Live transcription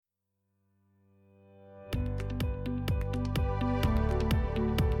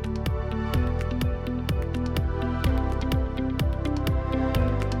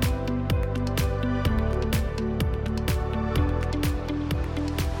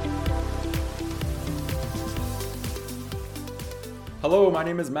Hello, my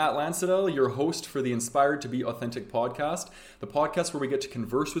name is Matt Lansadell, your host for the Inspired to Be Authentic podcast, the podcast where we get to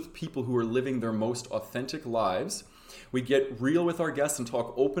converse with people who are living their most authentic lives. We get real with our guests and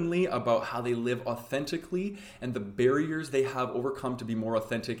talk openly about how they live authentically and the barriers they have overcome to be more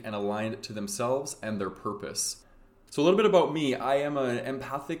authentic and aligned to themselves and their purpose. So a little bit about me. I am an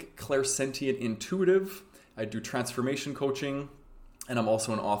empathic, clairsentient intuitive. I do transformation coaching, and I'm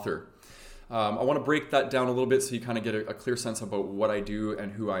also an author. I want to break that down a little bit so you kind of get a clear sense about what I do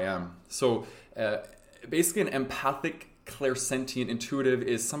and who I am. So basically an empathic, clairsentient intuitive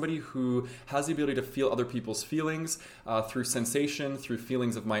is somebody who has the ability to feel other people's feelings through sensation, through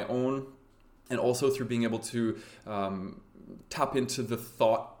feelings of my own, and also through being able to tap into the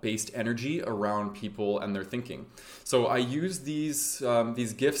thought-based energy around people and their thinking. So I use these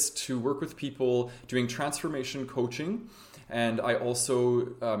gifts to work with people doing transformation coaching, and I also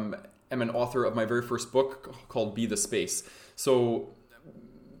am an author of my very first book called Be the Space. So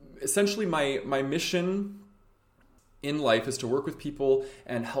essentially my mission in life is to work with people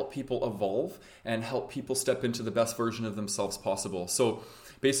and help people evolve and help people step into the best version of themselves possible. So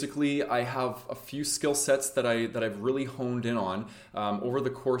basically, I have a few skill sets that I've really honed in on. Over the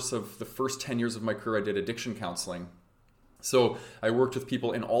course of the first 10 years of my career, I did addiction counseling. So I worked with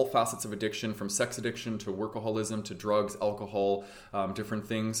people in all facets of addiction, from sex addiction to workaholism to drugs, alcohol, different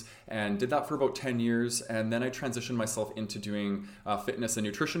things, and did that for about 10 years. And then I transitioned myself into doing fitness and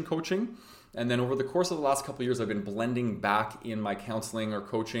nutrition coaching. And then over the course of the last couple of years, I've been blending back in my counseling or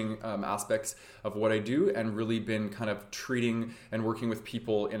coaching aspects of what I do, and really been kind of treating and working with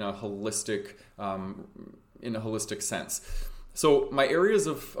people in a holistic sense. So my areas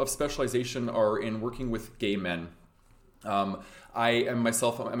of specialization are in working with gay men. I'm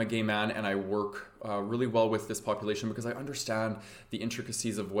a gay man, and I work really well with this population because I understand the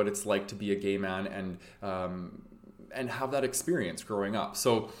intricacies of what it's like to be a gay man and have that experience growing up.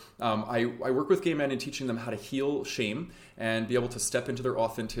 So I work with gay men in teaching them how to heal shame and be able to step into their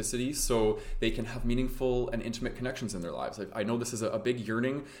authenticity so they can have meaningful and intimate connections in their lives. I know this is a big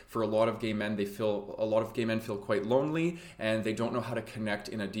yearning for a lot of gay men. A lot of gay men feel quite lonely, and they don't know how to connect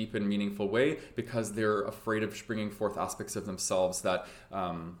in a deep and meaningful way because they're afraid of bringing forth aspects of themselves that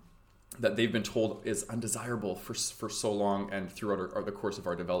they've been told is undesirable for so long and throughout the course of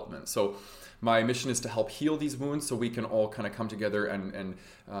our development. So my mission is to help heal these wounds so we can all kind of come together and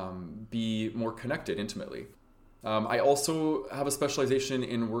be more connected intimately. I also have a specialization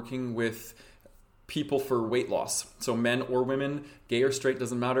in working with people for weight loss. So men or women, gay or straight,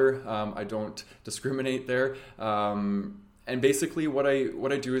 doesn't matter. I don't discriminate there. And basically what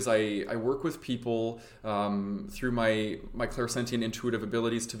I do is I work with people through my clairsentient intuitive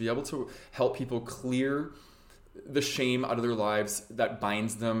abilities to be able to help people clear the shame out of their lives that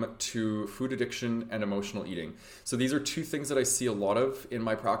binds them to food addiction and emotional eating. So these are two things that I see a lot of in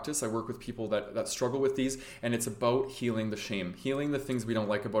my practice. I work with people that struggle with these, and it's about healing the shame, healing the things we don't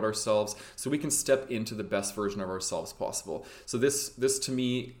like about ourselves so we can step into the best version of ourselves possible. So this to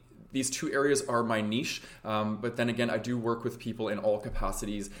me, these two areas are my niche, but then again, I do work with people in all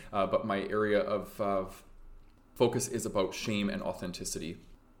capacities, but my area of focus is about shame and authenticity.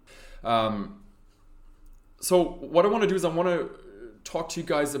 So what I want to do is I want to talk to you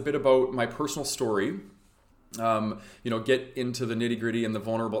guys a bit about my personal story, get into the nitty-gritty and the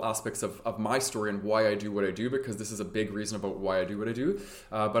vulnerable aspects of my story and why I do what I do, because this is a big reason about why I do what I do.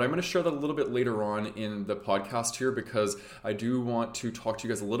 But I'm going to share that a little bit later on in the podcast here, because I do want to talk to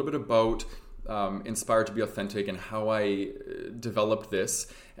you guys a little bit about Inspired to Be Authentic and how I developed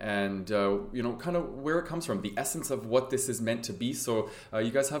this, and kind of where it comes from, the essence of what this is meant to be, so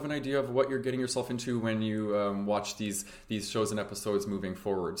you guys have an idea of what you're getting yourself into when you watch these shows and episodes moving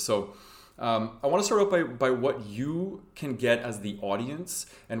forward. So I want to start out by what you can get as the audience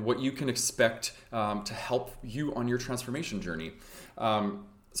and what you can expect to help you on your transformation journey.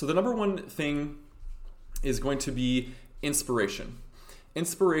 So the number one thing is going to be inspiration.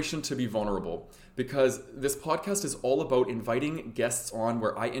 Inspiration to be vulnerable, because this podcast is all about inviting guests on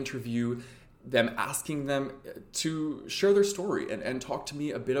where I interview them, asking them to share their story and talk to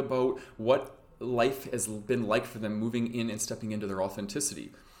me a bit about what life has been like for them moving in and stepping into their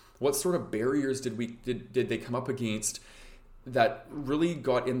authenticity. What sort of barriers did they come up against that really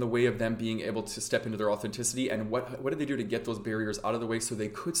got in the way of them being able to step into their authenticity, and what did they do to get those barriers out of the way so they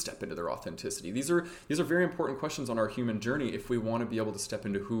could step into their authenticity? These are very important questions on our human journey if we want to be able to step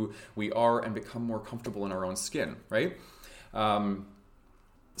into who we are and become more comfortable in our own skin, right?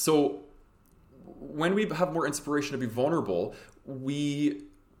 So when we have more inspiration to be vulnerable, we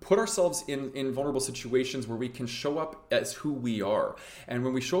put ourselves in vulnerable situations where we can show up as who we are. And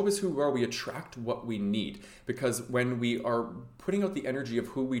when we show up as who we are, we attract what we need. Because when we are putting out the energy of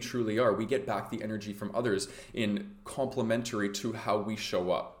who we truly are, we get back the energy from others in complementary to how we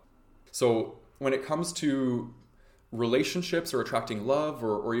show up. So when it comes to relationships or attracting love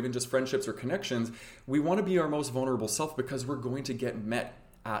or even just friendships or connections, we want to be our most vulnerable self because we're going to get met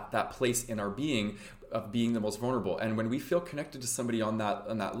at that place in our being of being the most vulnerable. And when we feel connected to somebody on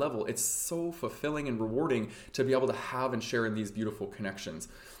that level, it's so fulfilling and rewarding to be able to have and share in these beautiful connections.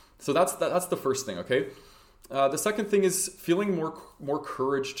 So that's the first thing, okay? The second thing is feeling more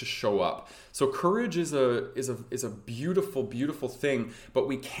courage to show up. So courage is a beautiful, beautiful thing, but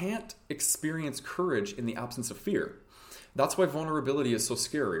we can't experience courage in the absence of fear. That's why vulnerability is so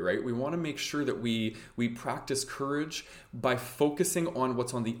scary, right? We want to make sure that we practice courage by focusing on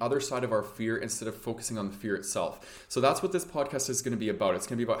what's on the other side of our fear instead of focusing on the fear itself. So that's what this podcast is going to be about. It's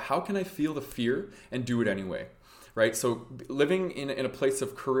going to be about how can I feel the fear and do it anyway, right? So living in a place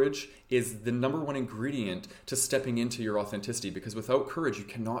of courage is the number one ingredient to stepping into your authenticity, because without courage, you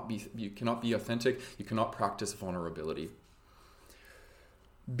cannot be authentic. You cannot practice vulnerability.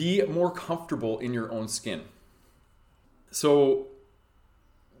 Be more comfortable in your own skin. So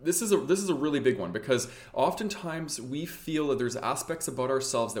this is a really big one, because oftentimes we feel that there's aspects about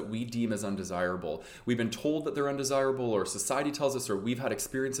ourselves that we deem as undesirable. We've been told that they're undesirable, or society tells us, or we've had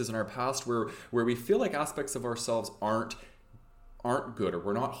experiences in our past where we feel like aspects of ourselves aren't good, or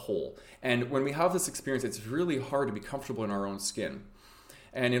we're not whole. And when we have this experience, it's really hard to be comfortable in our own skin.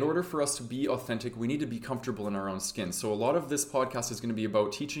 And in order for us to be authentic, we need to be comfortable in our own skin. So a lot of this podcast is going to be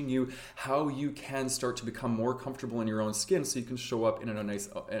about teaching you how you can start to become more comfortable in your own skin so you can show up in a nice,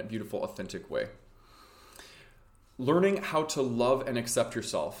 beautiful, authentic way. Learning how to love and accept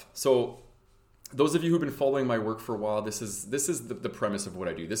yourself. So those of you who've been following my work for a while, this is the premise of what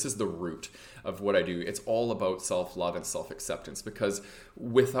I do. This is the root of what I do. It's all about self-love and self-acceptance, because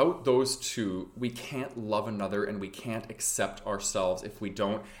without those two, we can't love another and we can't accept ourselves if we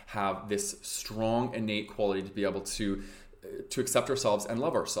don't have this strong innate quality to be able to accept ourselves and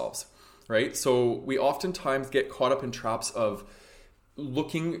love ourselves, right? So we oftentimes get caught up in traps of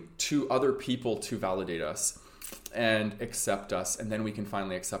looking to other people to validate us and accept us, and then we can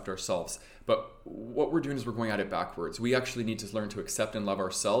finally accept ourselves. But what we're doing is we're going at it backwards. We actually need to learn to accept and love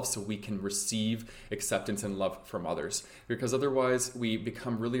ourselves so we can receive acceptance and love from others. Because otherwise, we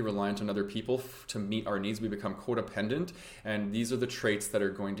become really reliant on other people to meet our needs. We become codependent. And these are the traits that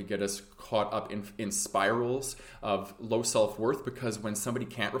are going to get us caught up in spirals of low self-worth. Because when somebody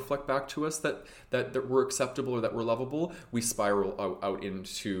can't reflect back to us that we're acceptable or that we're lovable, we spiral out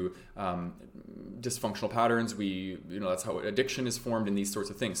into dysfunctional patterns. That's how addiction is formed and these sorts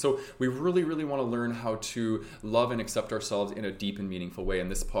of things. So we really want to learn how to love and accept ourselves in a deep and meaningful way.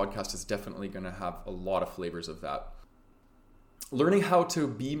 And this podcast is definitely going to have a lot of flavors of that. Learning how to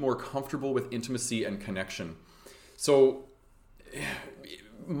be more comfortable with intimacy and connection. So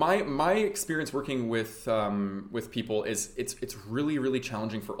my experience working with people is it's really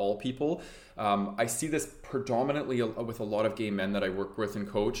challenging for all people. I see this predominantly with a lot of gay men that I work with and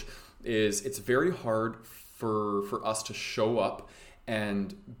coach. It's very hard for us to show up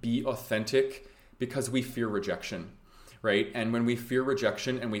and be authentic because we fear rejection, right? And when we fear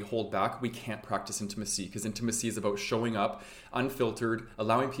rejection and we hold back, we can't practice intimacy, because intimacy is about showing up unfiltered,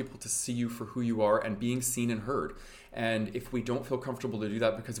 allowing people to see you for who you are and being seen and heard. And if we don't feel comfortable to do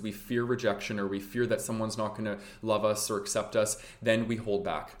that because we fear rejection, or we fear that someone's not going to love us or accept us, then we hold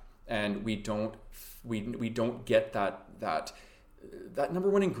back and we don't get that number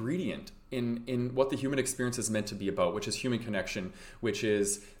one ingredient in what the human experience is meant to be about, which is human connection, which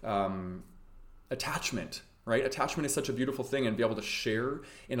is attachment, right? Attachment is such a beautiful thing, and be able to share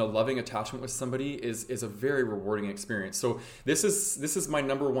in a loving attachment with somebody is a very rewarding experience. So this is my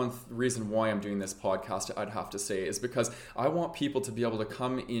number one reason why I'm doing this podcast, I'd have to say, is because I want people to be able to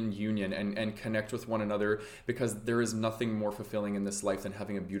come in union and connect with one another, because there is nothing more fulfilling in this life than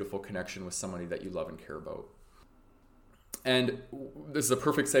having a beautiful connection with somebody that you love and care about. And this is a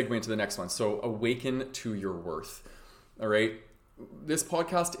perfect segue into the next one. So awaken to your worth. All right. This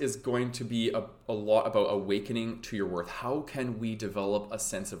podcast is going to be a lot about awakening to your worth. How can we develop a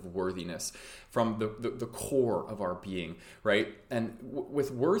sense of worthiness from the core of our being, right? And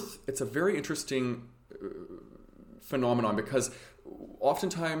with worth, it's a very interesting phenomenon, because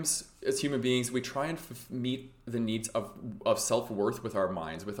oftentimes as human beings, we try and meet the needs of self-worth with our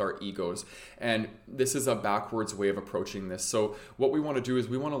minds, with our egos. And this is a backwards way of approaching this. So what we want to do is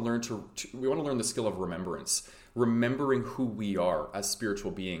we want to learn the skill of remembering who we are as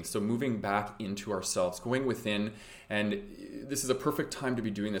spiritual beings. So moving back into ourselves, going within. And this is a perfect time to be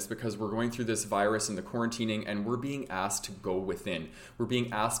doing this because we're going through this virus and the quarantining, and we're being asked to go within. We're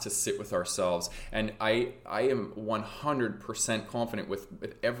being asked to sit with ourselves. And I am 100% confident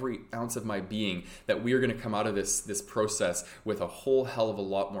with every ounce of my being that we are going to come out of this process with a whole hell of a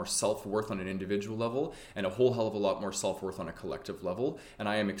lot more self-worth on an individual level and a whole hell of a lot more self-worth on a collective level. And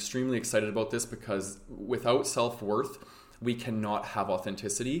I am extremely excited about this because without self-worth, we cannot have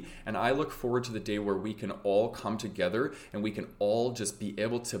authenticity. And I look forward to the day where we can all come together and we can all just be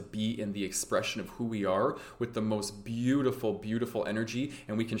able to be in the expression of who we are with the most beautiful, beautiful energy,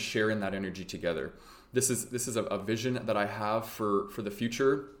 and we can share in that energy together. This is a vision that I have for the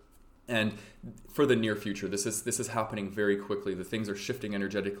future. And for the near future, this is happening very quickly. The things are shifting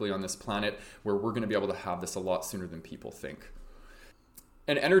energetically on this planet where we're going to be able to have this a lot sooner than people think.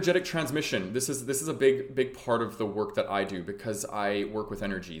 And energetic transmission, this is a big part of the work that I do because I work with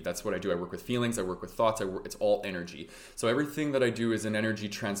energy. That's what I do. I work with feelings, I work with thoughts, it's all energy. So everything that I do is an energy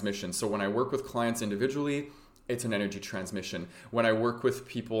transmission. So when I work with clients individually, it's an energy transmission. When I work with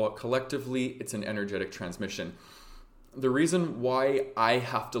people collectively, it's an energetic transmission. The reason why I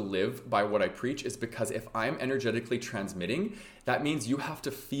have to live by what I preach is because if I'm energetically transmitting, that means you have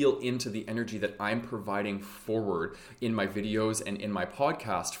to feel into the energy that I'm providing forward in my videos and in my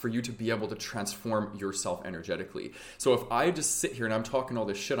podcast for you to be able to transform yourself energetically. So if I just sit here and I'm talking all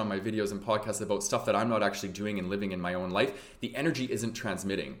this shit on my videos and podcasts about stuff that I'm not actually doing and living in my own life, the energy isn't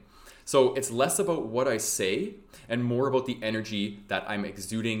transmitting. So it's less about what I say and more about the energy that I'm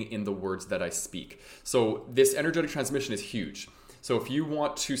exuding in the words that I speak. So this energetic transmission is huge. So if you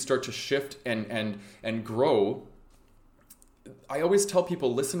want to start to shift and grow, I always tell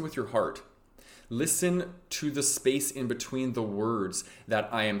people, listen with your heart. Listen to the space in between the words that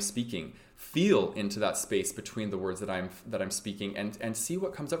I am speaking. Feel into that space between the words that I'm speaking and see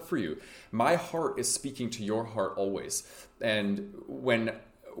what comes up for you. My heart is speaking to your heart always. And when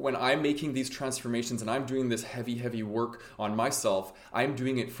I'm making these transformations and I'm doing this heavy work on myself, I'm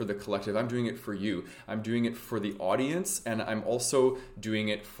doing it for the collective. I'm doing it for you. I'm doing it for the audience, and I'm also doing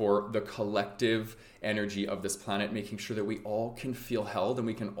it for the collective energy of this planet, making sure that we all can feel held and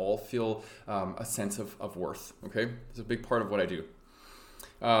we can all feel a sense of worth. Okay? It's a big part of what I do.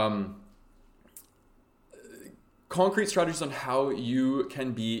 Concrete strategies on how you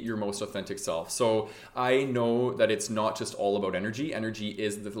can be your most authentic self. So I know that it's not just all about energy. Energy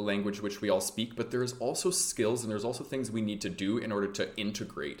is the language which we all speak, but there's also skills and there's also things we need to do in order to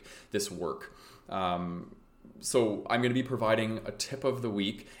integrate this work. So I'm going to be providing a tip of the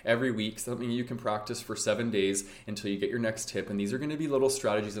week every week, something you can practice for 7 days until you get your next tip. And these are going to be little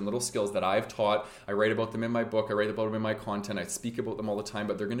strategies and little skills that I've taught. I write about them in my book. I write about them in my content. I speak about them all the time,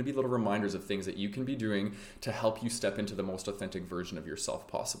 but they're going to be little reminders of things that you can be doing to help you step into the most authentic version of yourself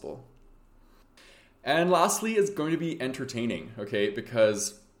possible. And lastly is going to be entertaining, okay?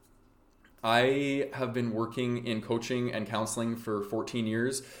 Because I have been working in coaching and counseling for 14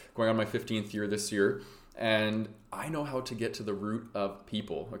 years, going on my 15th year this year. And I know how to get to the root of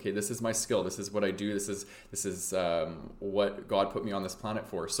people. Okay, this is my skill. This is what I do. This is what God put me on this planet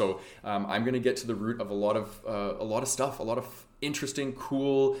for. So I'm going to get to the root of a lot of stuff, a lot of interesting,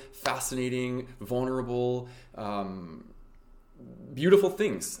 cool, fascinating, vulnerable, beautiful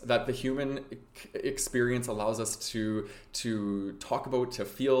things that the human experience allows us to talk about, to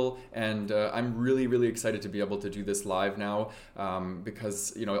feel, and I'm really excited to be able to do this live now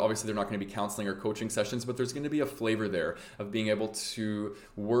because obviously they're not going to be counseling or coaching sessions, but there's going to be a flavor there of being able to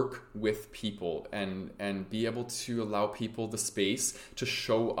work with people and be able to allow people the space to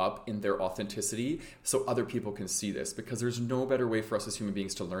show up in their authenticity so other people can see this, because there's no better way for us as human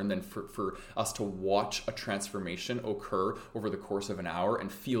beings to learn than for us to watch a transformation occur over the course of an hour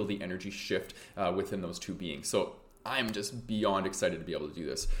and feel the energy shift within those two beings. So I'm just beyond excited to be able to do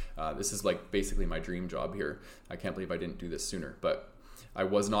this. This is like basically my dream job here. I can't believe I didn't do this sooner, but I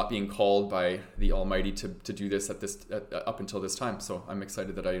was not being called by the Almighty to do this up until this time. So I'm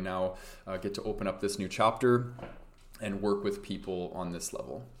excited that I now get to open up this new chapter and work with people on this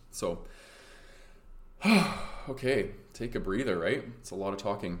level. So, okay, take a breather, right? It's a lot of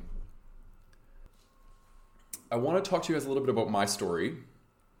talking. I want to talk to you guys a little bit about my story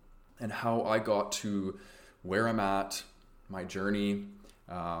and how I got to where I'm at, my journey.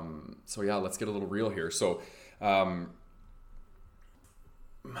 So yeah, let's get a little real here. So my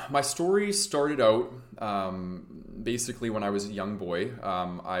story started out basically when I was a young boy,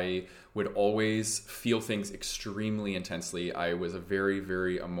 I would always feel things extremely intensely. I was a very,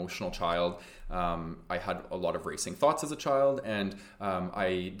 very emotional child. I had a lot of racing thoughts as a child, and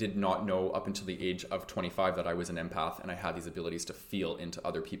I did not know up until the age of 25 that I was an empath, and I had these abilities to feel into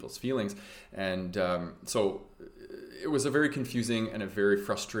other people's feelings. And so it was a very confusing and a very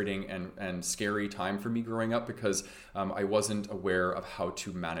frustrating and scary time for me growing up, because I wasn't aware of how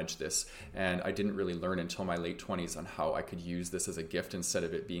to manage this. And I didn't really learn until my late 20s on how I could use this as a gift instead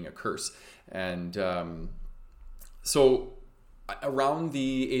of it being a curse. And so around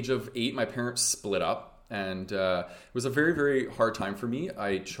the age of 8, my parents split up. And it was a very, very hard time for me.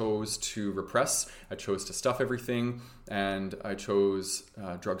 I chose to repress, I chose to stuff everything, and I chose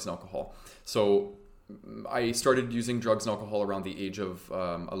drugs and alcohol. So I started using drugs and alcohol around the age of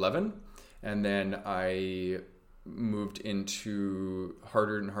 11, and then I moved into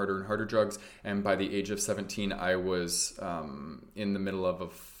harder and harder and harder drugs. And by the age of 17, I was in the middle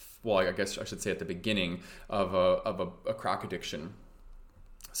of I guess I should say at the beginning of a crack addiction.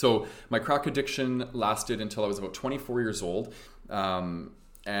 So my crack addiction lasted until I was about 24 years old,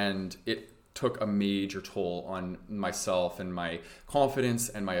 and it took a major toll on myself and my confidence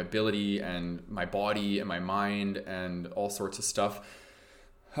and my ability and my body and my mind and all sorts of stuff.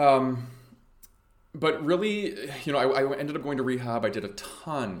 But really, I ended up going to rehab. I did a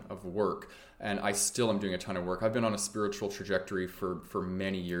ton of work, and I still am doing a ton of work. I've been on a spiritual trajectory for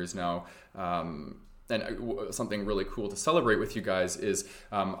many years now. And something really cool to celebrate with you guys is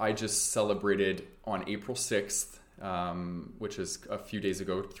I just celebrated on April 6th, which is a few days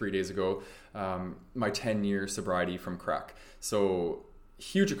ago, 3 days ago, my 10-year sobriety from crack. So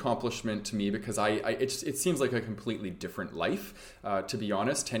huge accomplishment to me, because it seems like a completely different life. To be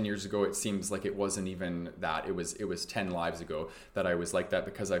honest, 10 years ago, it seems like it wasn't even that. It was 10 lives ago that I was like that,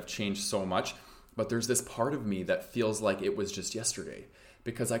 because I've changed so much. But there's this part of me that feels like it was just yesterday,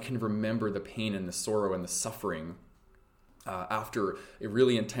 because I can remember the pain and the sorrow and the suffering after a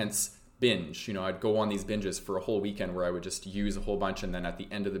really intense binge. I'd go on these binges for a whole weekend where I would just use a whole bunch, and then at the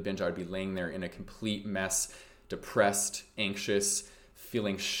end of the binge, I would be laying there in a complete mess, depressed, anxious,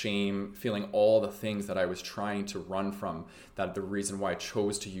 feeling shame, feeling all the things that I was trying to run from, that the reason why I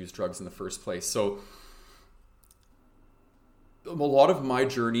chose to use drugs in the first place. So a lot of my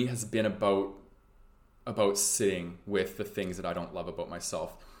journey has been about sitting with the things that I don't love about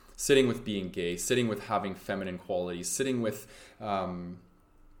myself, sitting with being gay, sitting with having feminine qualities, sitting with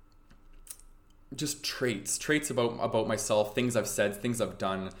just traits about myself, things I've said, things I've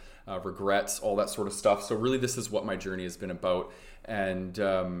done, regrets, all that sort of stuff. So really, this is what my journey has been about. And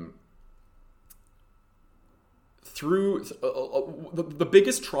through the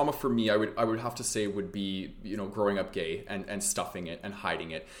biggest trauma for me, I would have to say would be, growing up gay and stuffing it and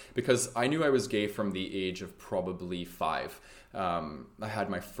hiding it, because I knew I was gay from the age of probably 5. I had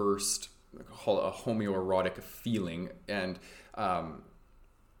my first, call it a homoerotic feeling, and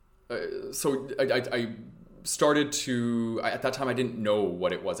so I started to, at that time, I didn't know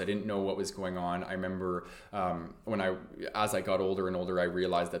what it was. I didn't know what was going on. I remember as I got older and older, I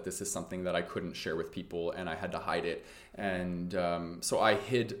realized that this is something that I couldn't share with people, and I had to hide it. And so I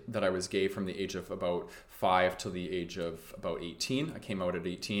hid that I was gay from the age of about 5 to the age of about 18. I came out at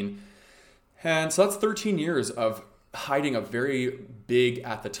 18. And so that's 13 years of hiding a very big,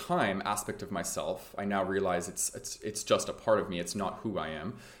 at the time, aspect of myself. I now realize it's just a part of me. It's not who I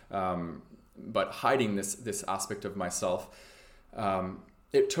am. But hiding this aspect of myself,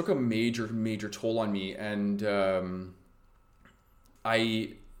 it took a major toll on me. And I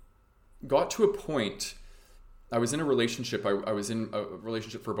got to a point, I was in a relationship. I was in a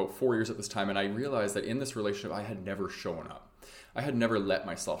relationship for about 4 years at this time, and I realized that in this relationship, I had never shown up. I had never let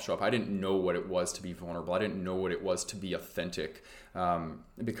myself show up. I didn't know what it was to be vulnerable. I didn't know what it was to be authentic,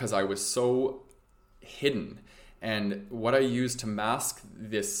 because I was so hidden. And what I used to mask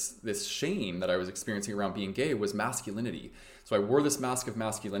this shame that I was experiencing around being gay was masculinity. So I wore this mask of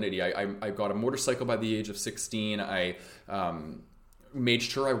masculinity. I got a motorcycle by the age of 16. I made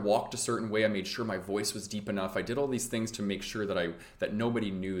sure I walked a certain way. I made sure my voice was deep enough. I did all these things to make sure that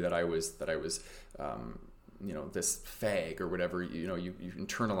nobody knew that I was this fag or whatever. You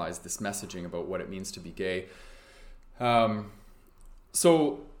internalize this messaging about what it means to be gay.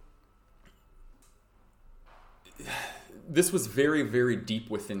 So this was very, very deep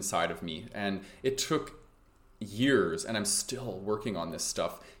within inside of me, and it took years, and I'm still working on this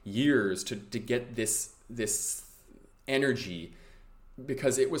stuff, years to get this energy,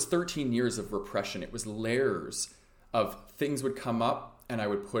 because it was 13 years of repression. It was layers of things would come up, and I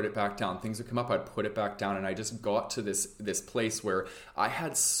would put it back down. Things would come up, I'd put it back down. And I just got to this place where I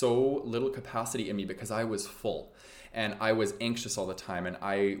had so little capacity in me because I was full. And I was anxious all the time, and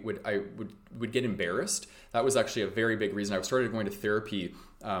I would get embarrassed. That was actually a very big reason. I started going to therapy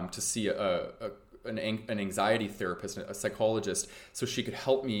to see an anxiety therapist, a psychologist, so she could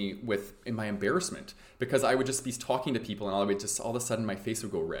help me in my embarrassment, because I would just be talking to people and all of a sudden my face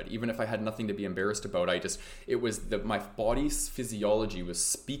would go red, even if I had nothing to be embarrassed about. My body's physiology was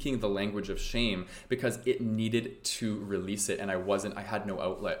speaking the language of shame because it needed to release it, and I had no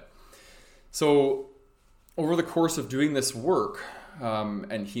outlet. So over the course of doing this work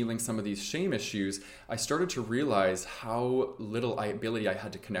and healing some of these shame issues, I started to realize how little ability I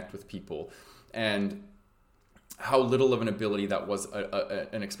had to connect with people, and how little of an ability that was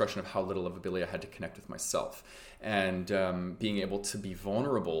an expression of how little of ability I had to connect with myself. And being able to be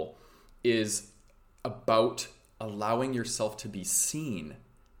vulnerable is about allowing yourself to be seen,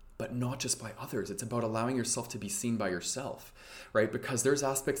 but not just by others. It's about allowing yourself to be seen by yourself, right? Because there's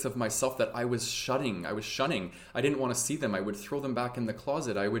aspects of myself that I was shunning. I didn't want to see them. I would throw them back in the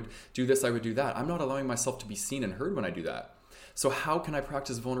closet. I would do this, I would do that. I'm not allowing myself to be seen and heard when I do that. So how can I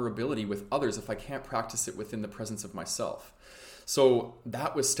practice vulnerability with others if I can't practice it within the presence of myself? So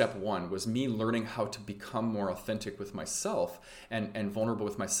that was step one, was me learning how to become more authentic with myself and vulnerable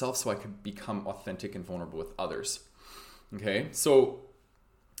with myself, so I could become authentic and vulnerable with others. Okay, so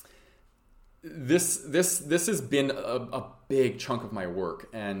this has been a big chunk of my work,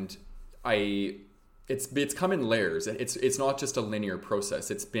 and it's come in layers. It's not just a linear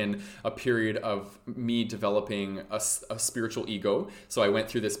process. It's been a period of me developing a spiritual ego. So I went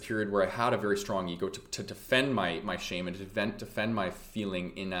through this period where I had a very strong ego to defend my shame and to defend my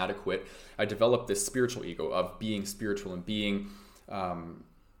feeling inadequate. I developed this spiritual ego of being spiritual and being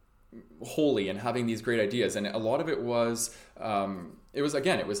holy and having these great ideas. And a lot of it was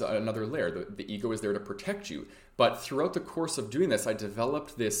another layer. The ego is there to protect you. But throughout the course of doing this, I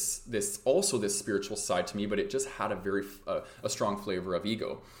developed this spiritual side to me, but it just had a strong flavor of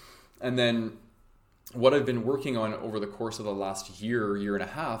ego. And then what I've been working on over the course of the last year and a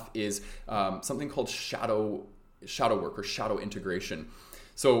half is something called shadow work, or shadow integration.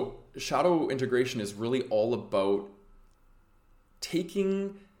 So shadow integration is really all about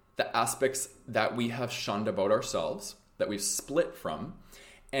taking the aspects that we have shunned about ourselves, that we've split from,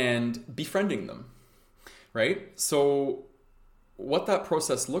 and befriending them, right? So what that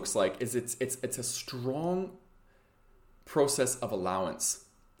process looks like is it's a strong process of allowance,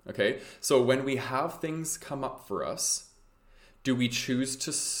 okay? So when we have things come up for us, do we choose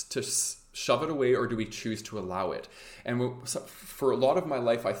to shove it away, or do we choose to allow it? And for a lot of my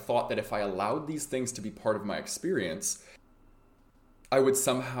life, I thought that if I allowed these things to be part of my experience, I would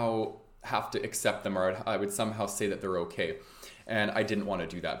somehow have to accept them, or I would somehow say that they're okay. And I didn't want to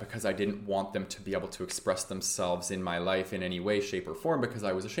do that, because I didn't want them to be able to express themselves in my life in any way, shape, or form, because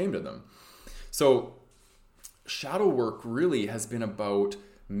I was ashamed of them. So shadow work really has been about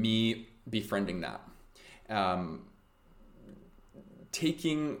me befriending that.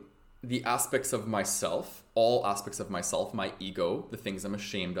 Taking the aspects of myself, all aspects of myself, my ego, the things I'm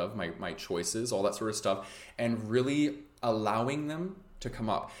ashamed of, my choices, all that sort of stuff, and really allowing them to come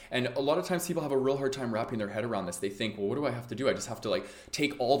up. And a lot of times people have a real hard time wrapping their head around this. They think, well, what do I have to do? I just have to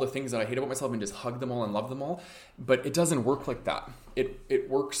take all the things that I hate about myself and just hug them all and love them all. But it doesn't work like that. It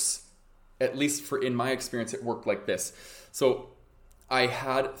works, at least in my experience, it worked like this. So I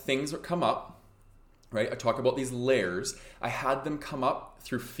had things come up, right? I talk about these layers. I had them come up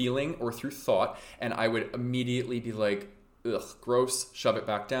through feeling or through thought, and I would immediately be like, ugh, gross, shove it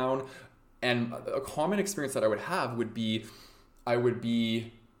back down. And a common experience that I would have would be, I would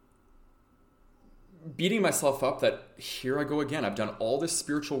be beating myself up that here I go again. I've done all this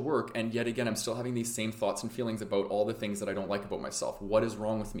spiritual work, and yet again, I'm still having these same thoughts and feelings about all the things that I don't like about myself. What is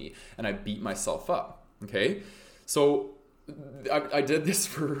wrong with me? And I beat myself up. Okay. So I did this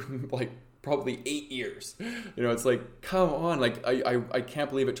for probably 8 years. It's like, come on, I can't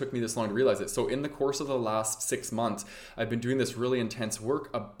believe it took me this long to realize it. So in the course of the last 6 months, I've been doing this really intense work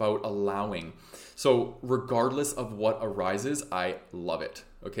about allowing. So regardless of what arises, I love it.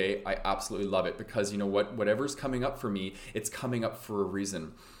 Okay. I absolutely love it, because you know what, whatever's coming up for me, it's coming up for a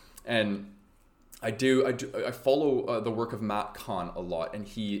reason. And I follow the work of Matt Kahn a lot, and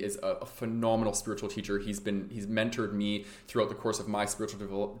he is a phenomenal spiritual teacher. He's mentored me throughout the course of my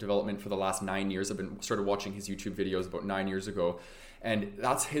spiritual development for the last 9 years. I've started watching his YouTube videos about 9 years ago, and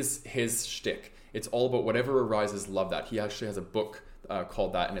that's his shtick. It's all about whatever arises, love that. He actually has a book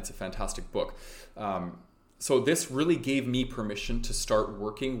called that, and it's a fantastic book. So this really gave me permission to start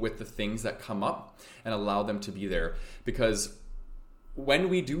working with the things that come up and allow them to be there, because when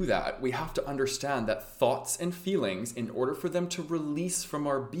we do that, we have to understand that thoughts and feelings, in order for them to release from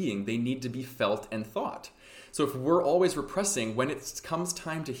our being, they need to be felt and thought. So if we're always repressing, when it comes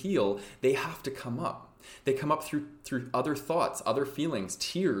time to heal, they have to come up. They come up through other thoughts, other feelings,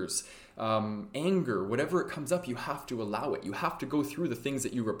 tears, anger, whatever it comes up, you have to allow it. You have to go through the things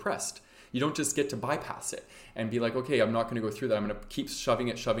that you repressed. You don't just get to bypass it and be like, okay, I'm not going to go through that. I'm going to keep shoving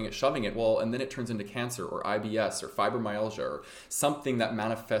it. Well, and then it turns into cancer or IBS or fibromyalgia or something that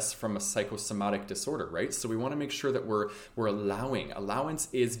manifests from a psychosomatic disorder, right? So we want to make sure that we're allowing. Allowance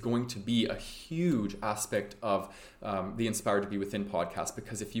is going to be a huge aspect of the Inspired to Be Within podcast,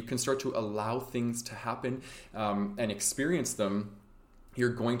 because if you can start to allow things to happen and experience them, you're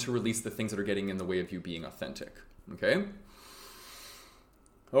going to release the things that are getting in the way of you being authentic, okay?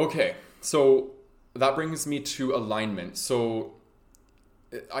 Okay, so that brings me to alignment. So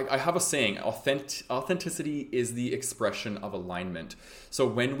I have a saying, authenticity is the expression of alignment. So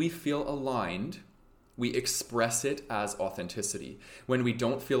when we feel aligned, we express it as authenticity. When we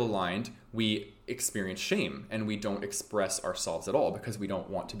don't feel aligned, we experience shame and we don't express ourselves at all because we don't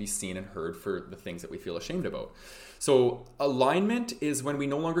want to be seen and heard for the things that we feel ashamed about. So alignment is when we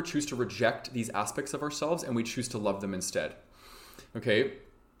no longer choose to reject these aspects of ourselves and we choose to love them instead. Okay?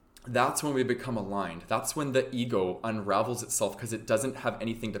 That's when we become aligned. That's when the ego unravels itself because it doesn't have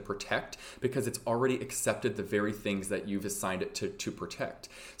anything to protect, because it's already accepted the very things that you've assigned it to protect.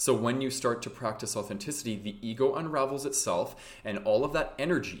 So when you start to practice authenticity, the ego unravels itself, and all of that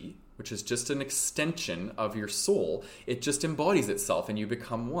energy, which is just an extension of your soul, it just embodies itself and you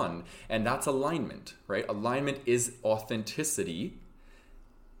become one. And that's alignment, right? Alignment is authenticity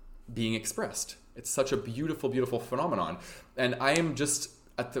being expressed. It's such a beautiful, beautiful phenomenon. And I am just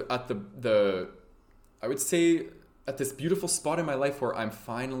at the I would say at this beautiful spot in my life where I'm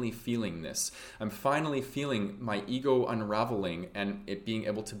finally feeling this. I'm finally feeling my ego unraveling and it being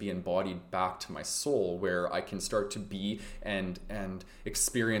able to be embodied back to my soul, where I can start to be and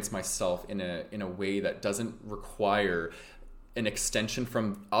experience myself in a way that doesn't require an extension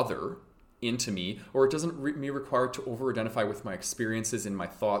from other into me, or it doesn't me require to over-identify with my experiences and my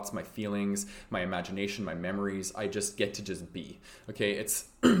thoughts, my feelings, my imagination, my memories. I just get to just be. Okay, it's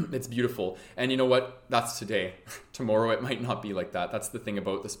it's beautiful. And you know what? That's today. Tomorrow it might not be like that. That's the thing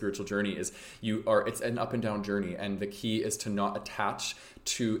about the spiritual journey, is it's an up and down journey, and the key is to not attach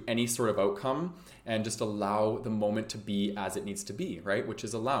to any sort of outcome and just allow the moment to be as it needs to be, right? Which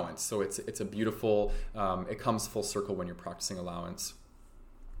is allowance. So it's a beautiful, it comes full circle when you're practicing allowance.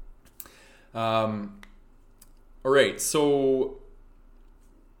 All right, so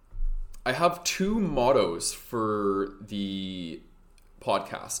I have two mottos for the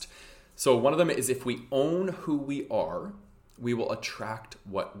podcast. So one of them is, if we own who we are, we will attract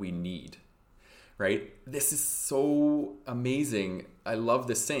what we need, right? This is so amazing. I love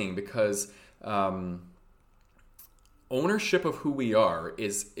this saying because ownership of who we are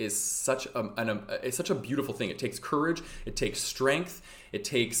is such it's such a beautiful thing. It takes courage, it takes strength, it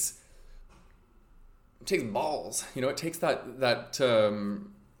takes balls, it takes that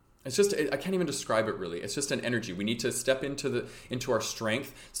it's just, I can't even describe it really. It's just an energy. We need to step into our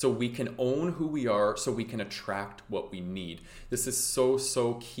strength so we can own who we are, so we can attract what we need. This is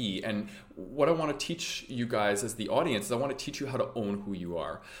so key. And what I want to teach you guys as the audience is I want to teach you how to own who you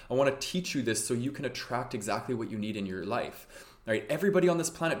are. I want to teach you this so you can attract exactly what you need in your life. Right? Everybody on this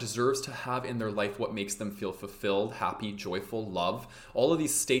planet deserves to have in their life what makes them feel fulfilled, happy, joyful, love, all of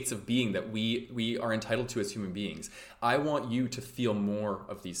these states of being that we are entitled to as human beings. I want you to feel more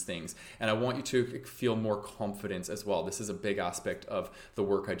of these things, and I want you to feel more confidence as well. This is a big aspect of the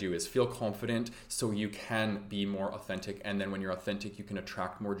work I do, is feel confident so you can be more authentic, and then when you're authentic, you can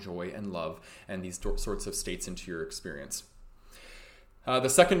attract more joy and love and these sorts of states into your experience. The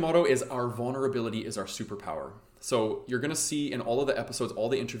second motto is, our vulnerability is our superpower. So you're going to see in all of the episodes, all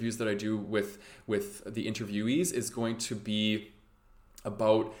the interviews that I do with the interviewees is going to be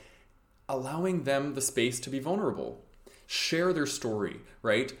about allowing them the space to be vulnerable. Share their story,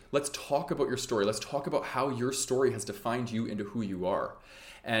 right? Let's talk about your story. Let's talk about how your story has defined you into who you are,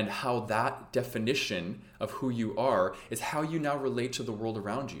 and how that definition of who you are is how you now relate to the world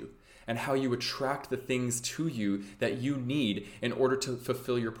around you, and how you attract the things to you that you need in order to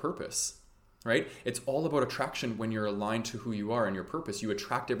fulfill your purpose. Right? It's all about attraction. When you're aligned to who you are and your purpose, you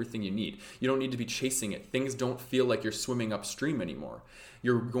attract everything you need. You don't need to be chasing it. Things don't feel like you're swimming upstream anymore.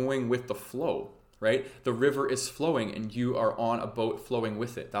 You're going with the flow, right? The river is flowing and you are on a boat flowing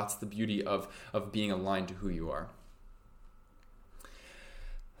with it. That's the beauty of being aligned to who you are.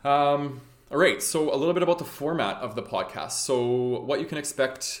 All right, so a little bit about the format of the podcast. So what you can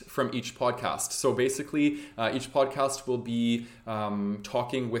expect from each podcast. So basically, each podcast will be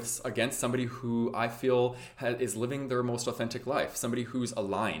talking with, again, somebody who I feel is living their most authentic life, somebody who's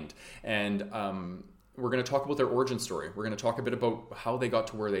aligned. And we're going to talk about their origin story. We're going to talk a bit about how they got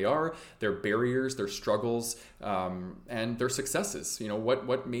to where they are, their barriers, their struggles, and their successes. You know,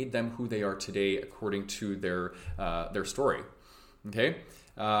 what made them who they are today according to their story. Okay?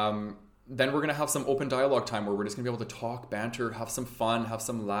 Then we're going to have some open dialogue time where we're just going to be able to talk, banter, have some fun, have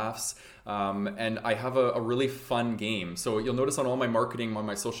some laughs. And I have a really fun game. So you'll notice on all my marketing, on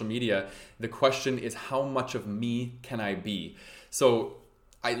my social media, the question is, how much of me can I be? So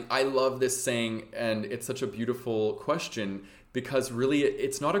I love this saying, and it's such a beautiful question, because really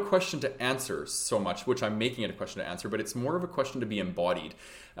it's not a question to answer so much, which I'm making it a question to answer, but it's more of a question to be embodied.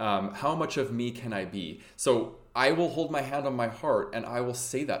 How much of me can I be? So I will hold my hand on my heart and I will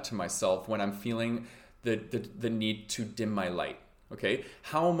say that to myself when I'm feeling the need to dim my light. Okay?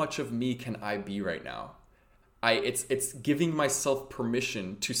 How much of me can I be right now? It's giving myself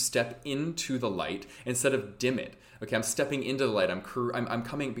permission to step into the light instead of dim it. Okay, I'm stepping into the light. I'm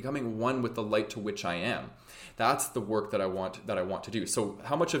becoming one with the light to which I am. That's the work that I want to do. So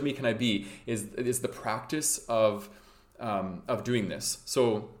how much of me can I be is the practice of doing this.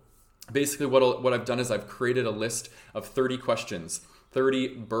 So basically what I've done is I've created a list of 30 questions,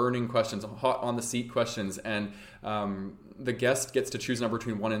 30 burning questions, hot on the seat questions, and the guest gets to choose a number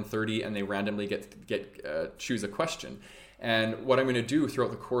between 1 and 30, and they randomly choose a question. And what I'm going to do throughout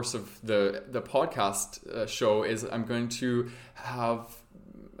the course of the podcast show is I'm going to have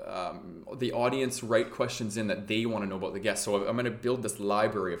the audience write questions in that they want to know about the guest. So I'm going to build this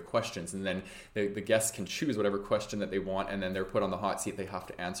library of questions, and then the guests can choose whatever question that they want, and then they're put on the hot seat. They have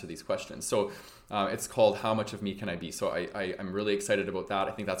to answer these questions. So it's called How Much of Me Can I Be? So I'm really excited about that.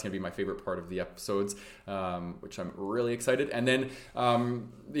 I think that's going to be my favorite part of the episodes, which I'm really excited. And then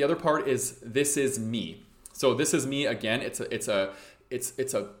the other part is This Is Me. So this is me again. It's a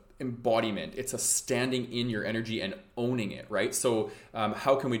embodiment. It's a standing in your energy and owning it, right? So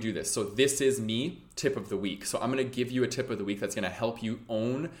how can we do this? So this is me, tip of the week. So I'm going to give you a tip of the week that's going to help you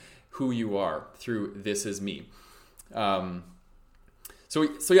own who you are through This Is Me. So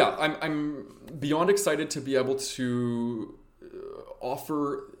yeah, I'm beyond excited to be able to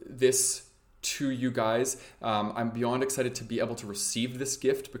offer this to you guys. I'm beyond excited to be able to receive this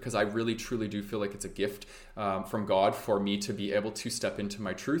gift, because I really truly do feel like it's a gift from God for me to be able to step into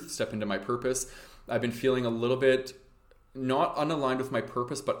my truth, step into my purpose. I've been feeling a little bit not unaligned with my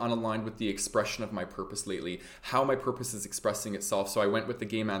purpose, but unaligned with the expression of my purpose lately, how my purpose is expressing itself. So I went with the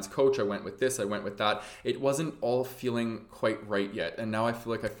Gay Man's Coach, I went with this, I went with that. It wasn't all feeling quite right yet, and now I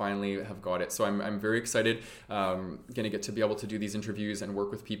feel like I finally have got it. So I'm very excited, going to get to be able to do these interviews and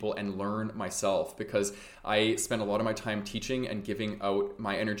work with people and learn myself, because I spend a lot of my time teaching and giving out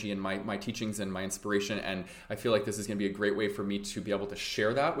my energy and my teachings and my inspiration, and I feel like this is going to be a great way for me to be able to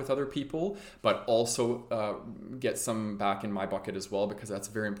share that with other people, but also get some back in my bucket as well, because that's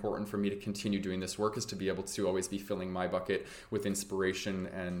very important for me to continue doing this work, is to be able to always be filling my bucket with inspiration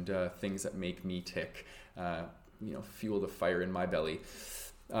and things that make me tick, fuel the fire in my belly.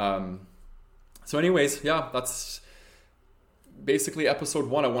 So anyways, yeah, that's basically episode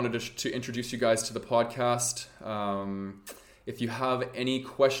 1. I wanted to introduce you guys to the podcast. If you have any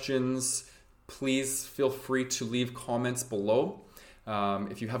questions, please feel free to leave comments below.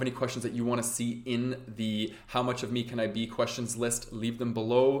 If you have any questions that you want to see in the How Much of Me Can I Be questions list, leave them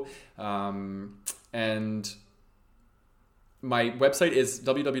below. And my website is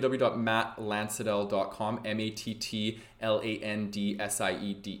www.mattlandsedel.com,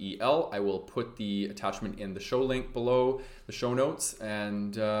 MATTLANDSIEDEL. I will put the attachment in the show link below, the show notes.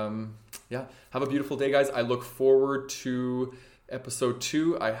 And have a beautiful day, guys. I look forward to episode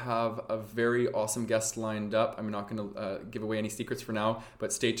 2. I have a very awesome guest lined up. I'm not going to give away any secrets for now,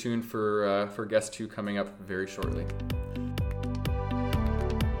 but stay tuned for guest 2 coming up very shortly.